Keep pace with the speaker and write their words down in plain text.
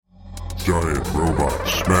Giant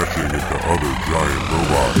robots smashing into other giant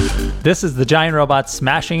robots. This is the Giant Robots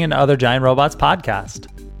Smashing into Other Giant Robots podcast,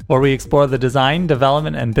 where we explore the design,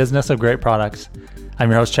 development, and business of great products.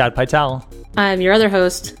 I'm your host, Chad Pytel. I'm your other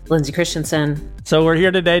host, Lindsay Christensen. So we're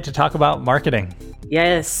here today to talk about marketing.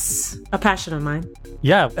 Yes, a passion of mine.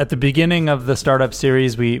 Yeah, at the beginning of the startup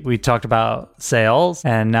series, we talked about sales,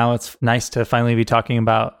 and now it's nice to finally be talking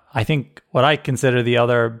about, I think, what I consider the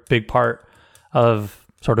other big part of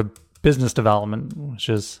sort of business development, which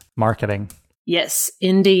is marketing. Yes,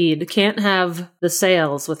 indeed. Can't have the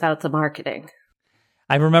sales without the marketing.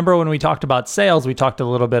 I remember when we talked about sales, we talked a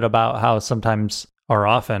little bit about how sometimes or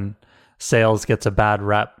often sales gets a bad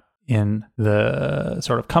rep in the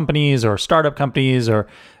sort of companies or startup companies or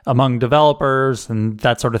among developers and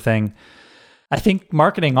that sort of thing. I think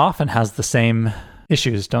marketing often has the same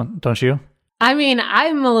issues, don't you? I mean,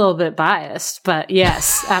 I'm a little bit biased, but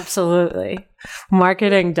yes, absolutely.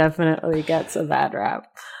 Marketing definitely gets a bad rap.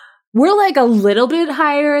 We're like a little bit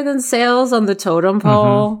higher than sales on the totem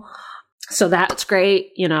pole. Mm-hmm. So that's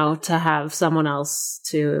great, to have someone else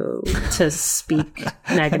to speak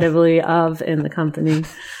negatively of in the company.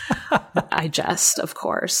 I jest, of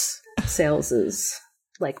course. Sales is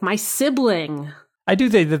like my sibling. I do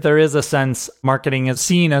think that there is a sense marketing is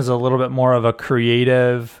seen as a little bit more of a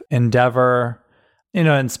creative endeavor.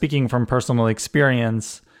 And speaking from personal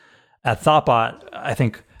experience at Thoughtbot, I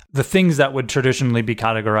think the things that would traditionally be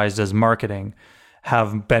categorized as marketing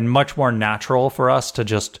have been much more natural for us to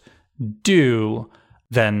just do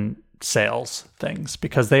than sales things,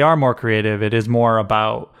 because they are more creative. It is more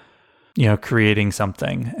about, creating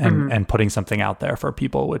something and putting something out there for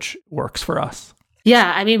people, which works for us.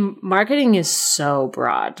 Yeah, I mean, marketing is so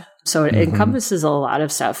broad. So it encompasses a lot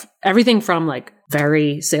of stuff. Everything from like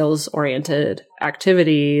very sales-oriented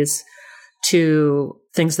activities to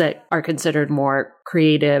things that are considered more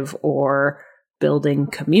creative or building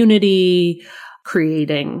community,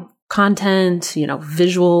 creating content,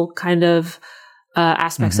 visual kind of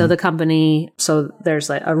aspects of the company. So there's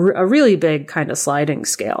like a really big kind of sliding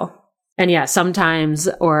scale. And yeah, sometimes,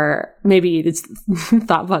 or maybe it's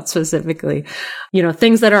Thoughtbot specifically,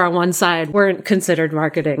 things that are on one side weren't considered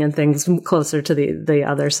marketing and things closer to the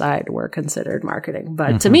other side were considered marketing.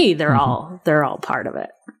 But to me, they're all part of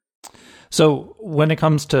it. So when it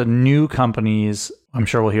comes to new companies, I'm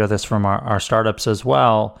sure we'll hear this from our startups as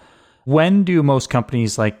well. When do most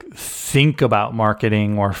companies think about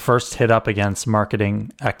marketing or first hit up against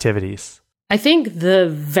marketing activities? I think the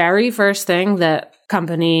very first thing that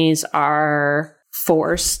companies are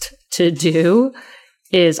forced to do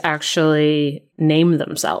is actually name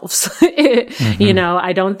themselves.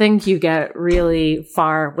 I don't think you get really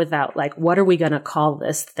far without what are we going to call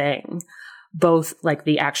this thing? Both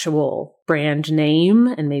the actual brand name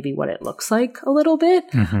and maybe what it looks like a little bit,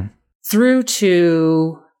 through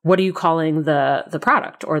to what are you calling the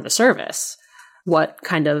product or the service? What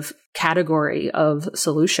kind of category of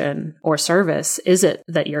solution or service is it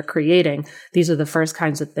that you're creating? These are the first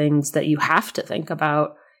kinds of things that you have to think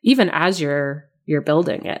about, even as you're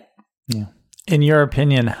building it. Yeah. In your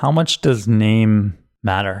opinion, how much does name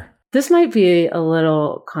matter? This might be a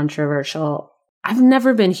little controversial. I've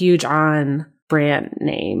never been huge on brand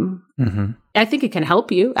name. I think it can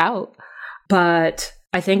help you out, but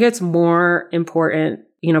I think it's more important,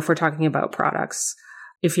 if we're talking about products,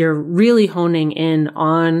 if you're really honing in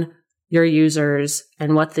on your users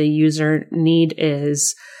and what the user need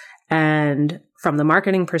is, and from the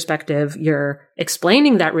marketing perspective, you're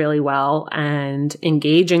explaining that really well and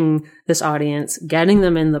engaging this audience, getting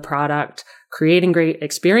them in the product, creating great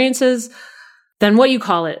experiences, then what you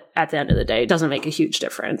call it at the end of the day doesn't make a huge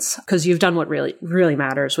difference, because you've done what really, really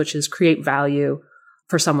matters, which is create value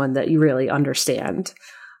for someone that you really understand.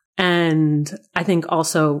 And I think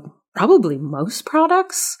also probably most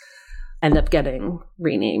products end up getting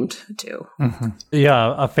renamed too.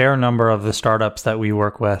 Yeah, a fair number of the startups that we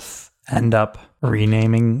work with end up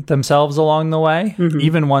renaming themselves along the way,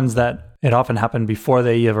 even ones that it often happened before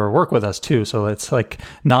they ever work with us too. So it's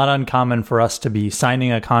not uncommon for us to be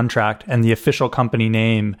signing a contract and the official company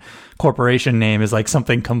name, corporation name is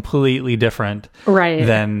something completely different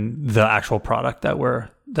than the actual product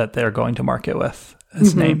that they're going to market with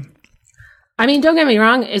as name. I mean, don't get me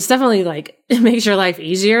wrong. It's definitely it makes your life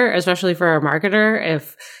easier, especially for a marketer.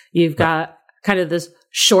 If you've got kind of this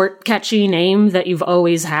short, catchy name that you've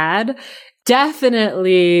always had,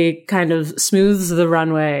 definitely kind of smooths the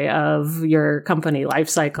runway of your company life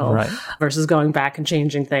cycle versus going back and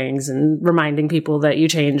changing things and reminding people that you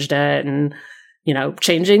changed it and,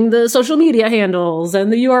 changing the social media handles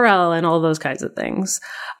and the URL and all those kinds of things.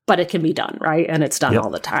 But it can be done, right? And it's done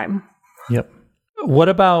all the time. Yep. What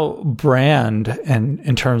about brand and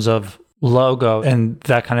in terms of logo and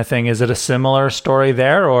that kind of thing? Is it a similar story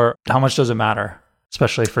there, or how much does it matter,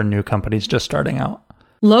 especially for new companies just starting out?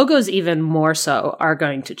 Logos even more so are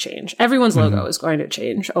going to change. Everyone's logo is going to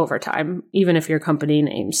change over time, even if your company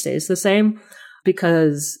name stays the same,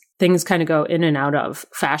 because things kind of go in and out of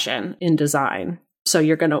fashion in design. So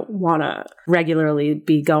you're going to want to regularly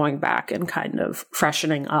be going back and kind of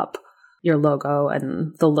freshening up your logo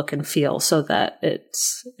and the look and feel so that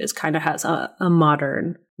it's kind of has a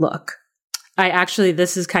modern look.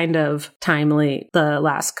 This is kind of timely. The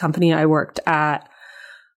last company I worked at,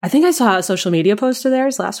 I think I saw a social media post of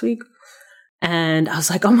theirs last week, and I was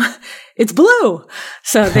like, "Oh my, it's blue!"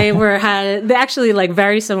 So they actually like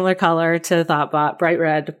very similar color to Thoughtbot, bright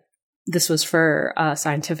red. This was for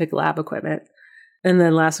scientific lab equipment. And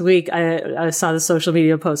then last week, I saw the social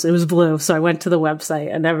media post. It was blue, so I went to the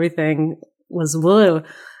website, and everything was blue.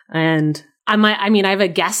 And I have a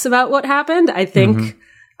guess about what happened. I think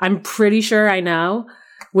I'm pretty sure I know.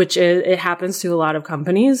 Which it happens to a lot of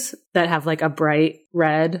companies that have like a bright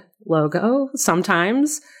red logo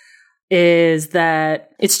sometimes, is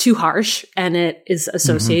that it's too harsh and it is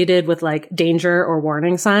associated with like danger or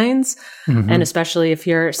warning signs. And especially if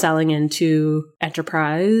you're selling into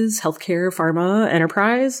enterprise, healthcare, pharma,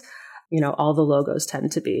 enterprise, all the logos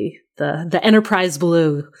tend to be the enterprise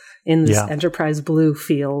blue in this enterprise blue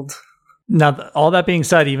field. Now, all that being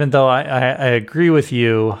said, even though I agree with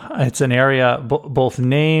you, it's an area, both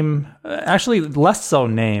name, actually less so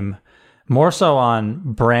name, more so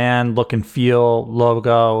on brand, look and feel,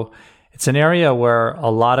 logo. It's an area where a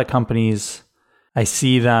lot of companies, I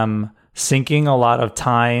see them sinking a lot of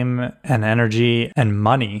time and energy and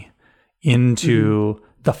money into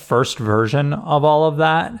the first version of all of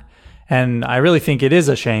that. And I really think it is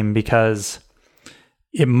a shame because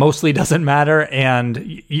it mostly doesn't matter, and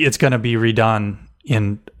it's going to be redone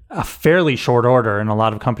in a fairly short order in a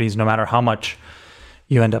lot of companies, no matter how much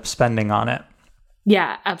you end up spending on it.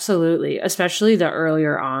 Yeah, absolutely. Especially the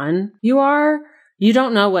earlier on you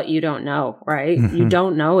don't know what you don't know, right? You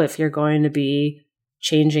don't know if you're going to be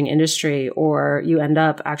changing industry, or you end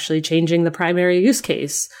up actually changing the primary use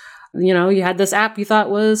case. You had this app you thought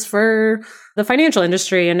was for the financial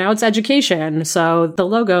industry, and now it's education. So the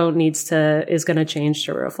logo is going to change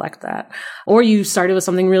to reflect that. Or you started with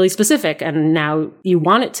something really specific, and now you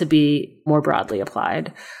want it to be more broadly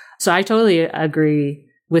applied. So I totally agree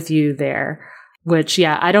with you there. Which,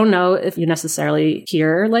 I don't know if you necessarily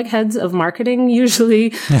hear like heads of marketing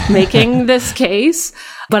usually making this case,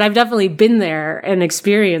 but I've definitely been there and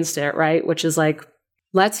experienced it, right? Which is like,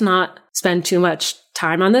 let's not spend too much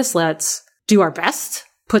time on this. Let's do our best,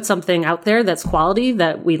 put something out there that's quality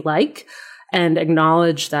that we like, and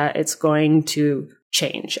acknowledge that it's going to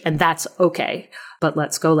change. And that's okay. But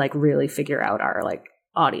let's go like really figure out our like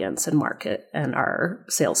audience and market and our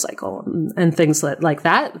sales cycle and things like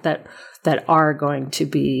that are going to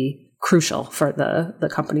be crucial for the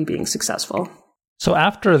company being successful. So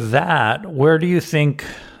after that, where do you think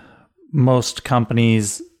most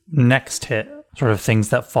companies next hit sort of things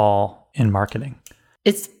that fall in marketing?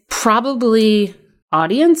 It's probably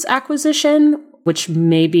audience acquisition, which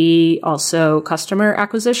may be also customer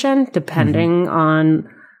acquisition, depending on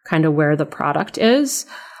kind of where the product is.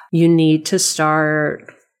 You need to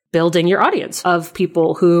start building your audience of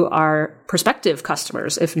people who are prospective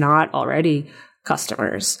customers, if not already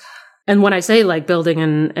customers. And when I say like building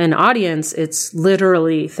an audience, it's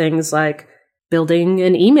literally things like building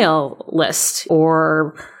an email list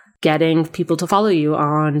or getting people to follow you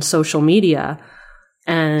on social media.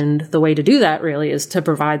 And the way to do that really is to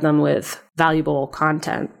provide them with valuable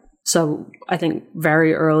content. So I think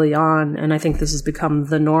very early on, and I think this has become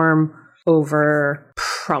the norm over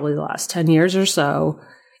probably the last 10 years or so,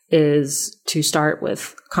 is to start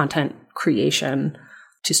with content creation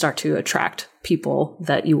to start to attract people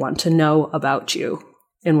that you want to know about you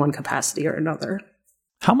in one capacity or another.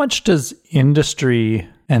 How much does industry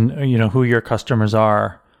and who your customers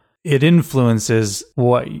are, it influences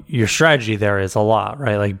what your strategy there is a lot,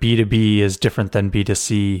 right? Like B2B is different than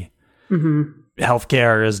B2C.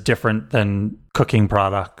 Healthcare is different than cooking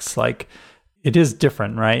products. Like it is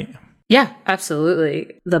different, right? Yeah,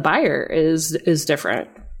 absolutely. The buyer is different.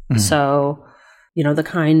 So, the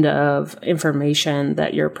kind of information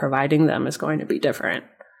that you're providing them is going to be different.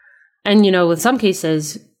 And, with some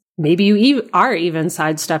cases, maybe you are even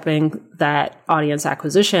sidestepping that audience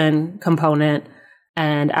acquisition component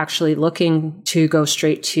and actually looking to go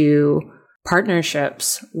straight to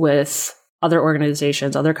partnerships with other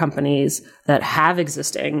organizations, other companies that have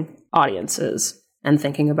existing audiences and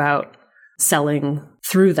thinking about selling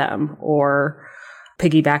through them or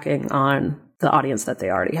piggybacking on the audience that they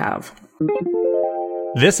already have.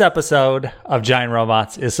 This episode of Giant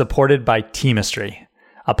Robots is supported by Teamistry,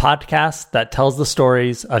 a podcast that tells the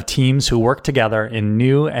stories of teams who work together in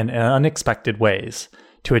new and unexpected ways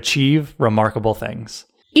to achieve remarkable things.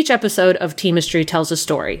 Each episode of Teamistry tells a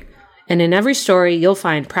story, and in every story, you'll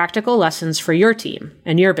find practical lessons for your team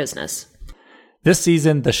and your business. This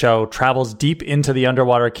season, the show travels deep into the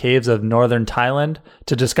underwater caves of northern Thailand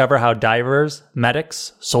to discover how divers,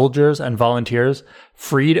 medics, soldiers, and volunteers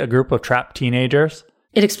freed a group of trapped teenagers.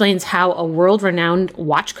 It explains how a world-renowned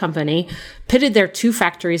watch company pitted their two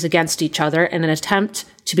factories against each other in an attempt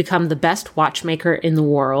to become the best watchmaker in the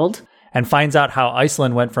world. And finds out how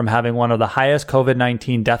Iceland went from having one of the highest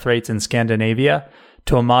COVID-19 death rates in Scandinavia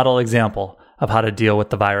to a model example of how to deal with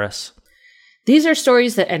the virus. These are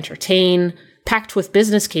stories that entertain, packed with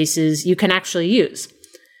business cases you can actually use.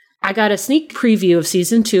 I got a sneak preview of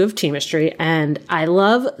season 2 of Teamistry, and I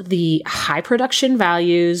love the high production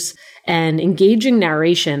values and engaging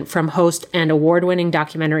narration from host and award-winning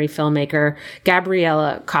documentary filmmaker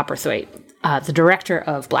Gabriella Copperthwaite, the director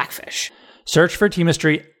of Blackfish. Search for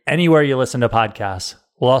Teamistry anywhere you listen to podcasts.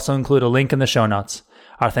 We'll also include a link in the show notes.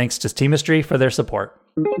 Our thanks to Teamistry for their support.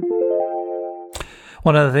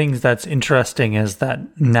 One of the things that's interesting is that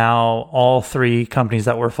now all three companies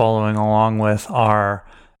that we're following along with are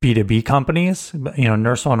B2B companies. You know,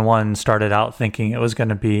 Nurse11 started out thinking it was going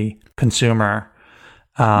to be consumer,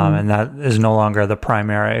 and that is no longer the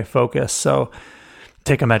primary focus. So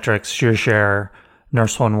Takeometrics, ShearShare,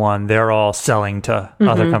 Nurse11, they're all selling to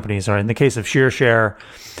other companies, or in the case of ShearShare,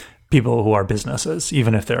 people who are businesses,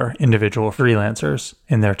 even if they're individual freelancers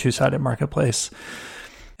in their two-sided marketplace.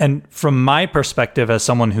 And from my perspective, as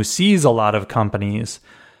someone who sees a lot of companies,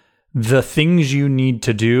 the things you need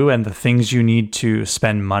to do and the things you need to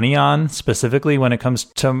spend money on, specifically when it comes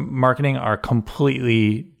to marketing, are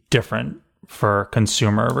completely different for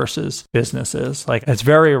consumer versus businesses. Like, it's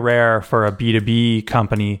very rare for a B2B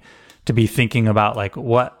company to be thinking about like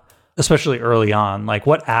what, especially early on, like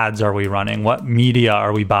what ads are we running? What media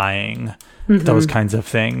are we buying? Those kinds of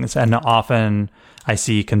things. And often I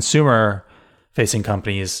see consumer facing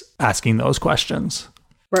companies asking those questions.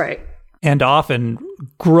 Right. And often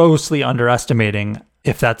grossly underestimating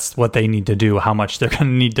if that's what they need to do, how much they're going to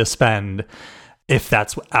need to spend, if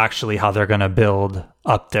that's actually how they're going to build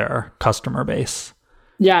up their customer base.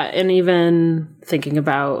 Yeah. And even thinking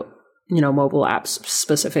about, you know, mobile apps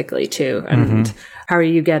specifically too. And how are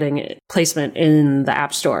you getting placement in the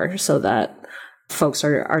App Store so that folks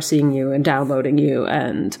are seeing you and downloading you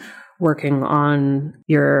and working on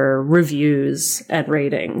your reviews and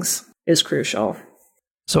ratings is crucial.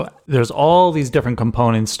 So there's all these different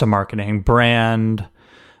components to marketing: brand,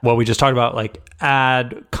 what we just talked about, like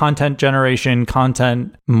ad, content generation,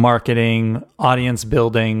 content marketing, audience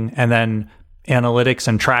building, and then analytics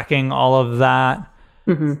and tracking all of that.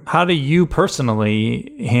 How do you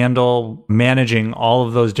personally handle managing all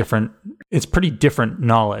of those different, it's pretty different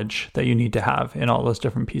knowledge that you need to have in all those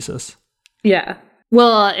different pieces? Yeah.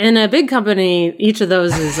 Well, in a big company, each of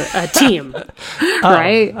those is a team,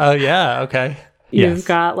 right? Oh, yeah. Okay. You've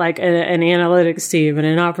got like an analytics team and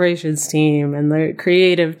an operations team and the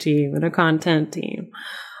creative team and a content team.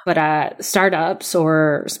 But at startups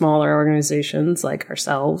or smaller organizations like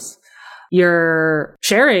ourselves, you're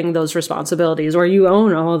sharing those responsibilities, or you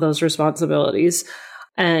own all of those responsibilities.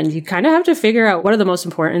 And you kind of have to figure out what are the most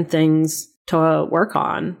important things to work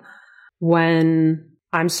on. When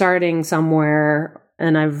I'm starting somewhere,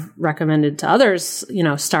 and I've recommended to others, you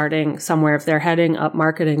know, starting somewhere if they're heading up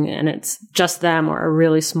marketing and it's just them or a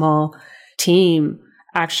really small team,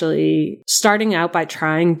 actually starting out by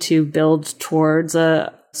trying to build towards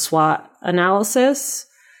a SWOT analysis,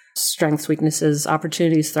 strengths, weaknesses,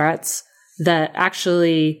 opportunities, threats, that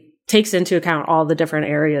actually takes into account all the different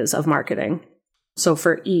areas of marketing. So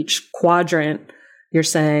for each quadrant, you're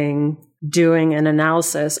saying doing an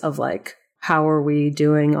analysis of like, how are we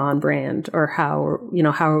doing on brand, or how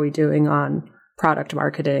are we doing on product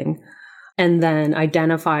marketing? And then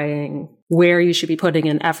identifying where you should be putting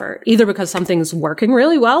in effort, either because something's working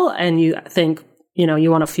really well and you think, you know, you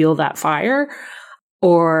want to fuel that fire,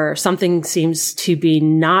 or something seems to be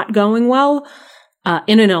not going well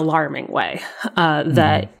in an alarming way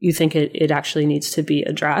that you think it actually needs to be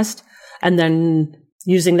addressed. And then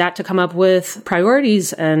using that to come up with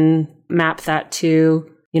priorities and map that to,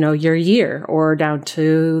 you know, your year or down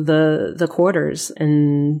to the quarters,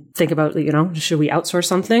 and think about, you know, should we outsource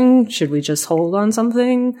something? Should we just hold on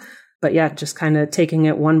something? But yeah, just kind of taking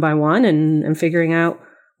it one by one and figuring out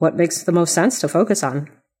what makes the most sense to focus on.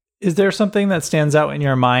 Is there something that stands out in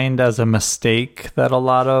your mind as a mistake that a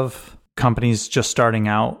lot of companies just starting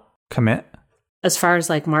out commit? as far as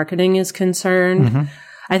like marketing is concerned.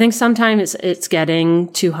 I think sometimes it's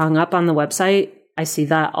getting too hung up on the website. I see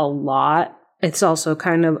that a lot. It's also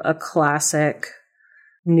kind of a classic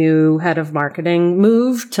new head of marketing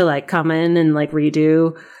move to like come in and like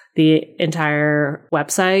redo the entire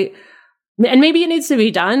website. And maybe it needs to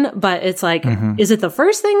be done, but it's like, is it the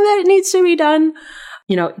first thing that needs to be done?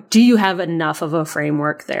 You know, do you have enough of a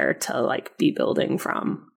framework there to like be building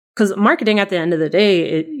from? Because marketing at the end of the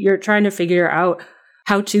day, you're trying to figure out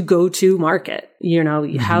how to go to market. You know,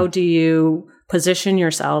 how do you position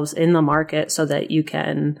yourselves in the market so that you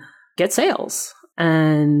can get sales?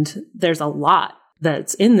 And there's a lot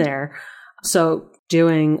that's in there. So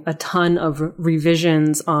doing a ton of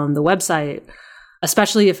revisions on the website,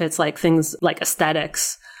 especially if it's like things like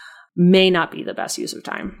aesthetics, may not be the best use of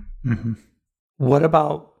time. What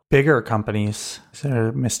about bigger companies? Is there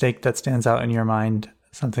a mistake that stands out in your mind,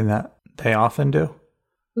 something that they often do?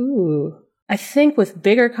 Ooh, I think with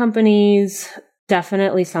bigger companies,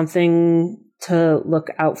 definitely something to look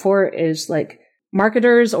out for is like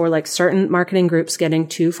marketers or like certain marketing groups getting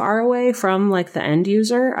too far away from like the end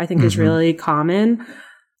user, I think is really common,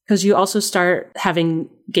 because you also start having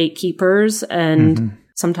gatekeepers, and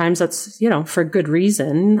sometimes that's, you know, for good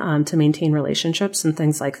reason, to maintain relationships and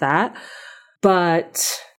things like that.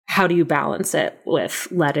 But how do you balance it with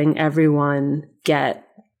letting everyone get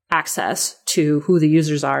access to who the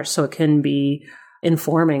users are so it can be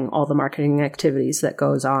informing all the marketing activities that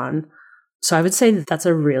goes on? So I would say that that's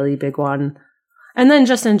a really big one. And then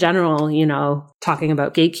just in general, you know, talking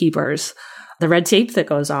about gatekeepers, the red tape that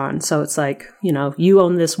goes on. So it's like, you know, you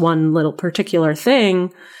own this one little particular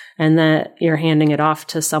thing and that you're handing it off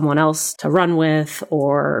to someone else to run with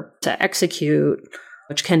or to execute,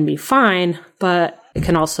 which can be fine, but it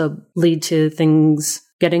can also lead to things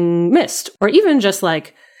getting missed. Or even just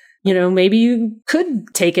like, you know, maybe you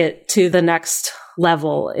could take it to the next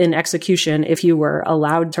level in execution if you were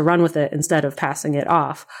allowed to run with it instead of passing it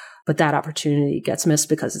off. But that opportunity gets missed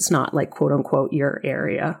because it's not like, quote unquote, your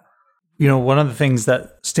area. You know, one of the things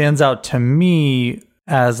that stands out to me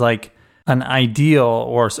as like an ideal,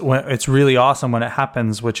 or when it's really awesome when it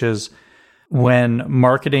happens, which is when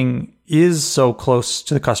marketing is so close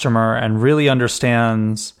to the customer and really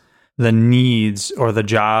understands the needs or the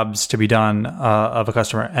jobs to be done of a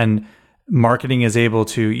customer, and marketing is able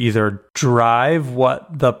to either drive what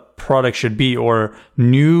the product should be or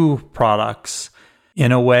new products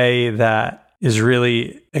in a way that is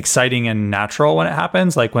really exciting and natural when it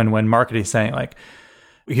happens. Like when marketing is saying like,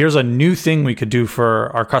 here's a new thing we could do for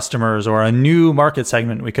our customers or a new market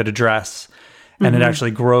segment we could address, and it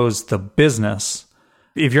actually grows the business.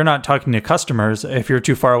 If you're not talking to customers, if you're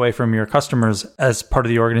too far away from your customers as part of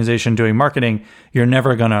the organization doing marketing, you're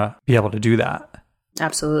never going to be able to do that.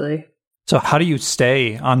 Absolutely. So how do you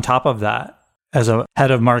stay on top of that? As a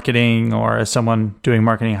head of marketing or as someone doing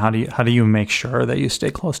marketing, how do you make sure that you stay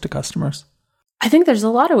close to customers? I think there's a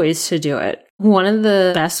lot of ways to do it. One of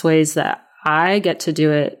the best ways that I get to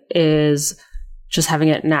do it is just having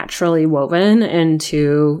it naturally woven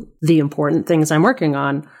into the important things I'm working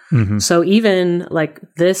on. So even like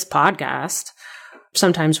this podcast,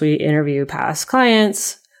 sometimes we interview past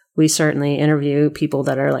clients. We certainly interview people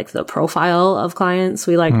that are like the profile of clients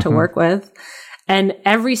we like to work with. And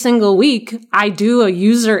every single week, I do a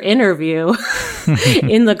user interview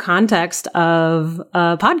in the context of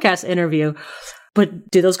a podcast interview.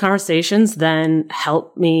 But do those conversations then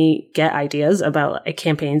help me get ideas about like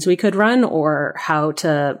campaigns we could run or how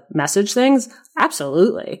to message things?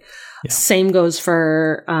 Absolutely. Yeah. Same goes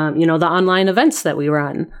for, you know, the online events that we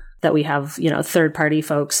run, that we have, you know, third-party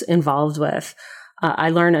folks involved with. I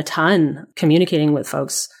learn a ton communicating with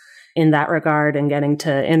folks in that regard and getting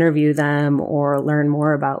to interview them or learn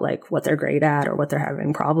more about like what they're great at or what they're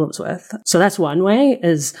having problems with. So that's one way,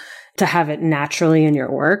 is to have it naturally in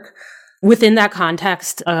your work. Within that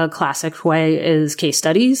context, a classic way is case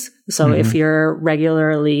studies. So if you're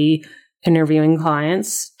regularly interviewing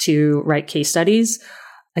clients to write case studies,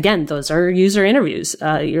 again, those are user interviews.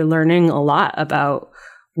 You're learning a lot about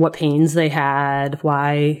what pains they had,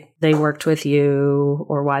 why they worked with you,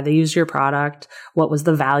 or why they used your product, what was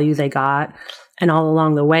the value they got. And all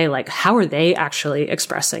along the way, like, how are they actually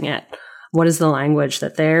expressing it? What is the language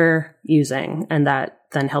that they're using? And that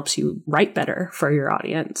then helps you write better for your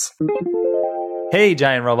audience. Hey,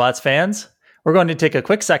 Giant Robots fans. We're going to take a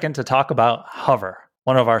quick second to talk about Hover,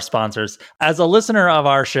 one of our sponsors. As a listener of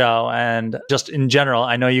our show, and just in general,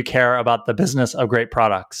 I know you care about the business of great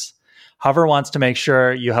products. Hover wants to make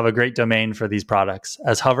sure you have a great domain for these products,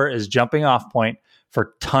 as Hover is jumping off point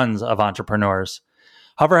for tons of entrepreneurs.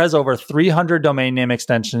 Hover has over 300 domain name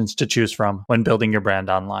extensions to choose from when building your brand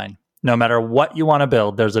online. No matter what you want to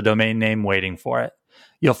build, there's a domain name waiting for it.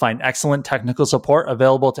 You'll find excellent technical support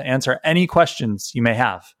available to answer any questions you may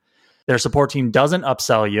have. Their support team doesn't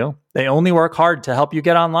upsell you. They only work hard to help you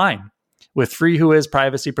get online. With free Whois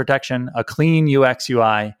privacy protection, a clean UX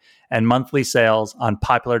UI, and monthly sales on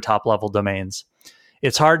popular top-level domains.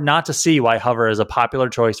 It's hard not to see why Hover is a popular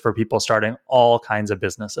choice for people starting all kinds of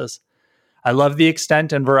businesses. I love the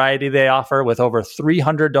extent and variety they offer with over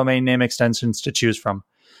 300 domain name extensions to choose from.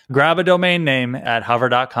 Grab a domain name at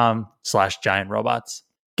hover.com/giantrobots.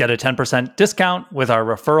 Get a 10% discount with our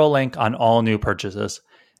referral link on all new purchases.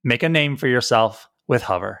 Make a name for yourself with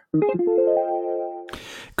Hover.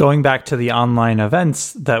 Going back to the online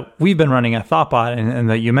events that we've been running at Thoughtbot and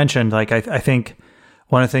that you mentioned, like I think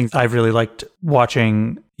one of the things I've really liked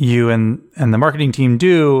watching you and the marketing team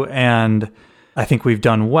do, and I think we've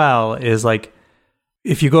done well, is like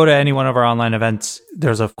if you go to any one of our online events,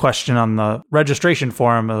 there's a question on the registration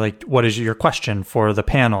form, like what is your question for the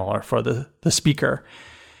panel or for the speaker?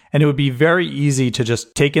 And it would be very easy to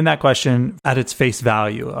just take in that question at its face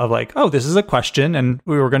value of like, oh, this is a question and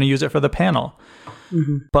we were going to use it for the panel.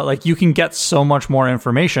 Mm-hmm. But like you can get so much more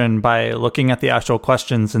information by looking at the actual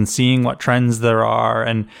questions and seeing what trends there are.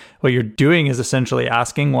 And what you're doing is essentially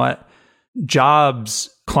asking what jobs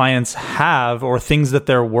clients have or things that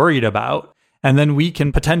they're worried about. And then we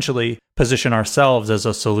can potentially position ourselves as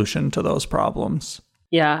a solution to those problems.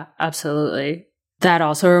 Yeah, absolutely. That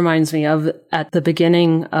also reminds me of at the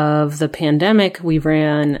beginning of the pandemic, we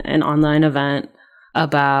ran an online event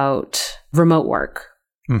about remote work.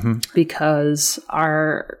 Mm-hmm. Because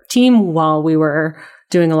our team, while we were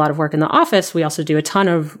doing a lot of work in the office, we also do a ton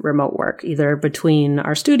of remote work, either between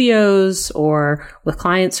our studios or with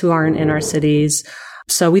clients who aren't in our cities.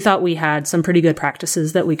 So we thought we had some pretty good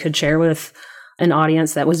practices that we could share with an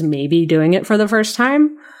audience that was maybe doing it for the first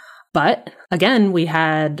time. But again, we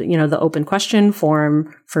had, the open question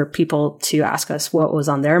form for people to ask us what was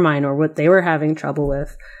on their mind or what they were having trouble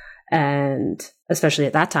with. And especially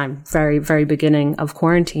at that time, very, very beginning of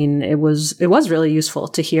quarantine, it was really useful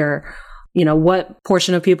to hear, what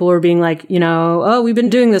portion of people were being like, oh, we've been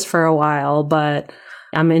doing this for a while, but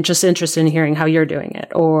I'm just interested in hearing how you're doing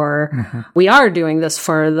it. Or we are doing this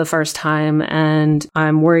for the first time and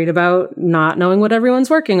I'm worried about not knowing what everyone's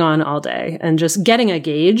working on all day, and just getting a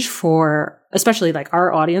gauge for, especially like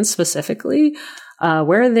our audience specifically,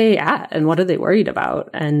 where are they at and what are they worried about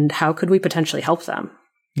and how could we potentially help them?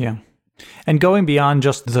 Yeah. And going beyond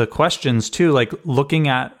just the questions too, like looking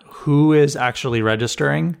at who is actually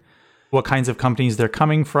registering, what kinds of companies they're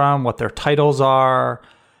coming from, what their titles are,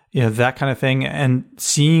 that kind of thing, and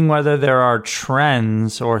seeing whether there are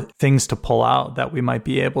trends or things to pull out that we might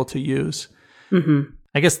be able to use. Mm-hmm.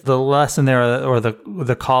 I guess the lesson there or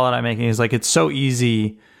the call that I'm making is like, it's so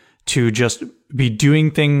easy to just be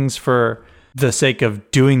doing things for the sake of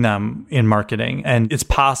doing them in marketing. And it's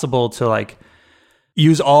possible to like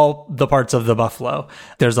use all the parts of the buffalo.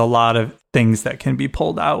 There's a lot of things that can be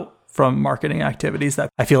pulled out from marketing activities that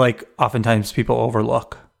I feel like oftentimes people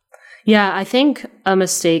overlook. Yeah, I think a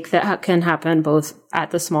mistake that can happen both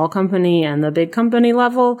at the small company and the big company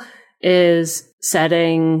level is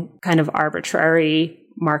setting kind of arbitrary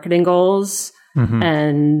marketing goals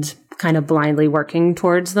and kind of blindly working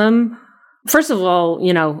towards them. First of all,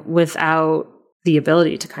 without the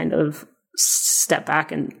ability to kind of step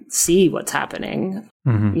back and see what's happening.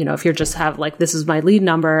 If you're just have like, this is my lead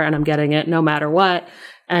number and I'm getting it no matter what.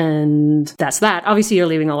 And that's that. Obviously, you're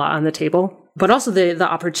leaving a lot on the table, but also the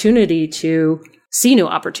opportunity to see new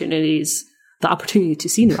opportunities,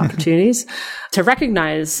 to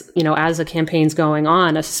recognize, as a campaign's going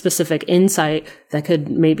on, a specific insight that could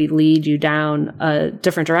maybe lead you down a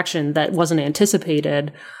different direction that wasn't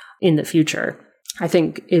anticipated in the future, I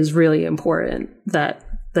think is really important, that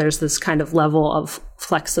there's this kind of level of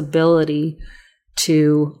flexibility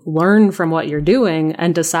to learn from what you're doing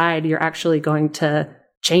and decide you're actually going to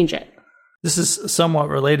change it. This is somewhat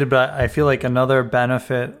related, but I feel like another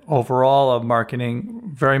benefit overall of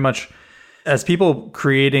marketing, very much as people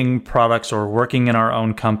creating products or working in our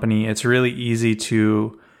own company, it's really easy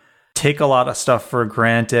to take a lot of stuff for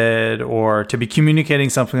granted or to be communicating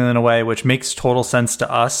something in a way which makes total sense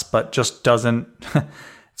to us, but just doesn't,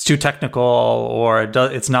 it's too technical, or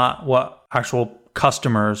it's not what actual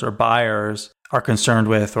customers or buyers are concerned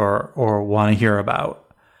with or want to hear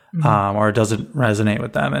about, or it doesn't resonate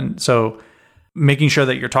with them. And so making sure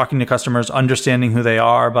that you're talking to customers, understanding who they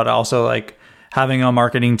are, but also like having a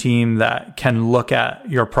marketing team that can look at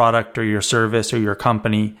your product or your service or your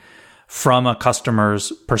company from a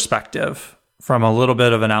customer's perspective, from a little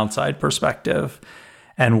bit of an outside perspective,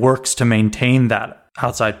 and works to maintain that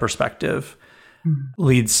outside perspective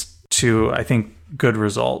leads to, I think, good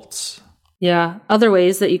results. Yeah. Other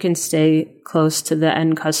ways that you can stay close to the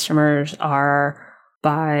end customers are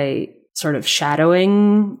by sort of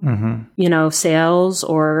shadowing, sales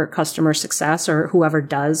or customer success or whoever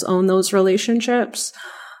does own those relationships,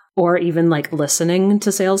 or even like listening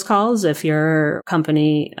to sales calls if your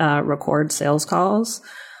company records sales calls.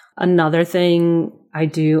 Another thing I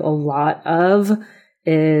do a lot of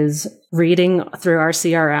is reading through our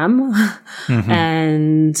CRM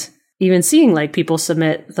and even seeing like people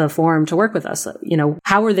submit the form to work with us.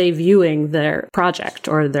 How are they viewing their project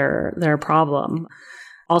or their problem?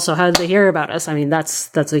 Also, how did they hear about us? I mean,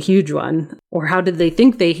 that's a huge one. Or how did they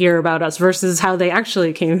think they hear about us versus how they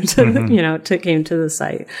actually came to came to the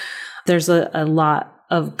site? There's a lot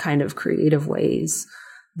of kind of creative ways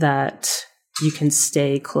that you can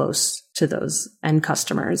stay close to those end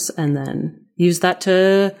customers and then use that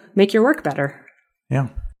to make your work better. Yeah.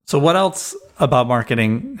 So what else about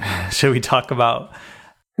marketing should we talk about?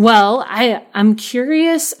 Well, I'm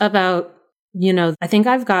curious about, I think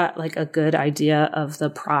I've got like a good idea of the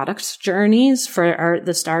product journeys for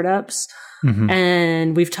the startups.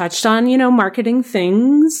 And we've touched on, marketing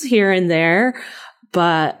things here and there,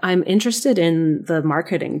 but I'm interested in the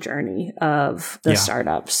marketing journey of the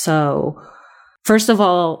startup. So first of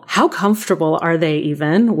all, how comfortable are they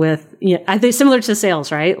even with, are they similar to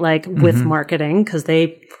sales, right? Like with marketing, because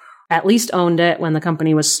they at least owned it when the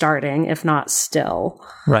company was starting, if not still.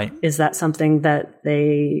 Right. Is that something that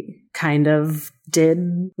they kind of did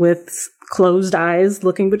with closed eyes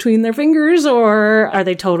looking between their fingers, or are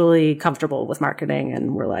they totally comfortable with marketing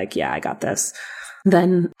and we're like, yeah, I got this?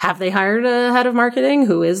 Then have they hired a head of marketing?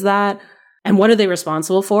 Who is that? And what are they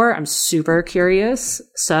responsible for? I'm super curious.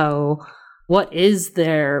 So what is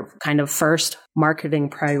their kind of first marketing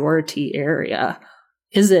priority area?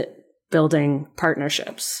 Is it building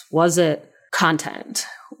partnerships? Was it content?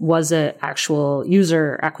 Was it actual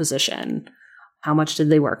user acquisition? How much did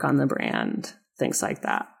they work on the brand? Things like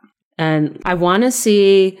that. And I want to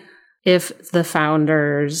see if the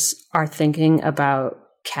founders are thinking about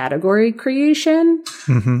category creation,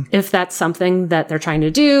 if that's something that they're trying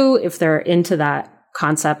to do, if they're into that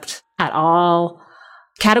concept at all.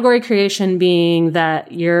 Category creation being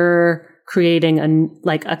that you're creating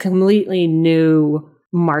a completely new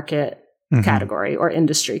market category or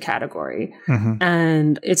industry category.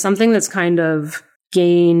 And it's something that's kind of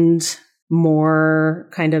gained more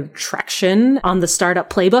kind of traction on the startup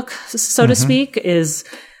playbook, so to speak, is,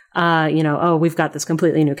 we've got this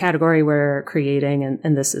completely new category we're creating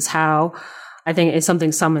and this is how. I think it's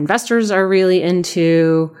something some investors are really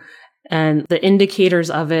into. And the indicators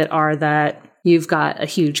of it are that you've got a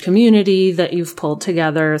huge community that you've pulled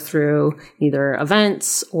together through either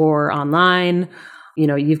events or online.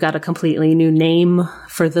 You've got a completely new name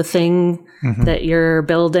for the thing that you're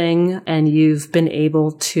building, and you've been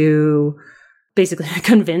able to basically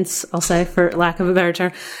convince, I'll say for lack of a better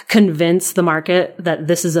term, convince the market that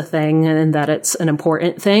this is a thing and that it's an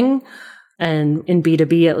important thing. And in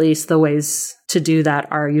B2B, at least, the ways to do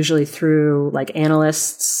that are usually through like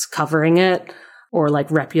analysts covering it or like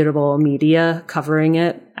reputable media covering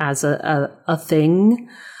it as a thing.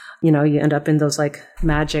 You end up in those like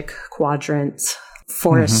Magic Quadrants,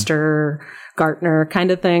 Forrester, Gartner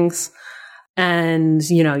kind of things. And,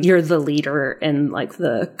 you're the leader in like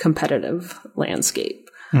the competitive landscape.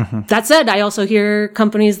 That said, I also hear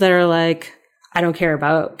companies that are like, I don't care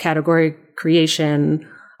about category creation.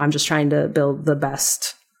 I'm just trying to build the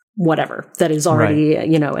best whatever that is already,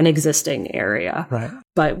 an existing area. Right.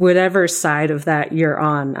 But whatever side of that you're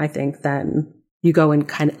on, I think then you go in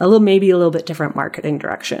kind of maybe a little bit different marketing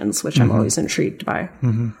directions, which I'm always intrigued by.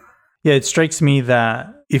 Yeah, it strikes me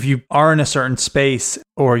that if you are in a certain space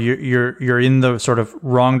or you're in the sort of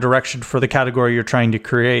wrong direction for the category you're trying to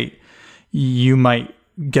create, you might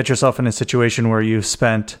get yourself in a situation where you've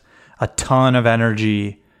spent a ton of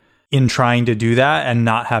energy in trying to do that and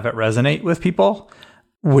not have it resonate with people,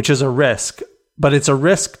 which is a risk. But it's a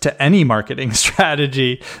risk to any marketing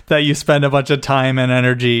strategy that you spend a bunch of time and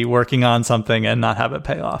energy working on something and not have it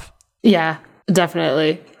pay off. Yeah,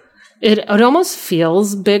 definitely. It almost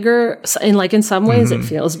feels bigger. In some ways, it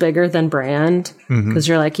feels bigger than brand because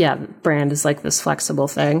you're like, yeah, brand is like this flexible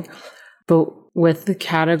thing. But with the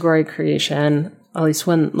category creation, at least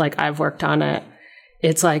when like I've worked on it,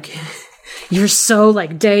 it's like you're so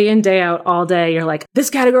like day in, day out, all day. You're like, this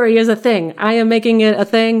category is a thing. I am making it a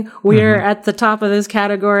thing. We're at the top of this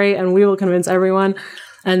category and we will convince everyone.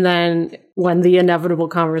 And then when the inevitable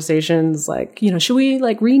conversations like, should we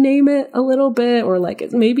like rename it a little bit or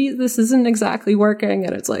like maybe this isn't exactly working?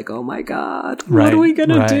 And it's like, oh my God, what are we going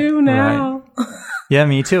to do now? Yeah,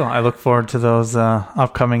 me too. I look forward to those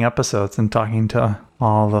upcoming episodes and talking to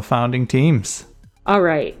all the founding teams. All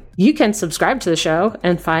right. You can subscribe to the show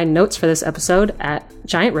and find notes for this episode at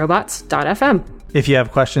giantrobots.fm. If you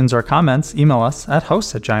have questions or comments, email us at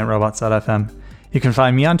hosts@giantrobots.fm. You can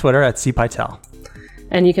find me on Twitter at cpytel.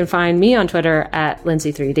 And you can find me on Twitter at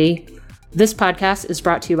Lindsay3D. This podcast is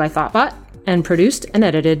brought to you by Thoughtbot and produced and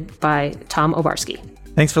edited by Tom Obarski.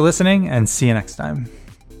 Thanks for listening, and see you next time.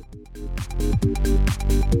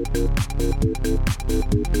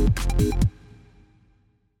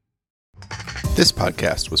 This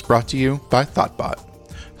podcast was brought to you by Thoughtbot.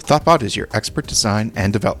 Thoughtbot is your expert design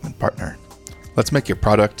and development partner. Let's make your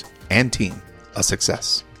product and team a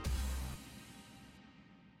success.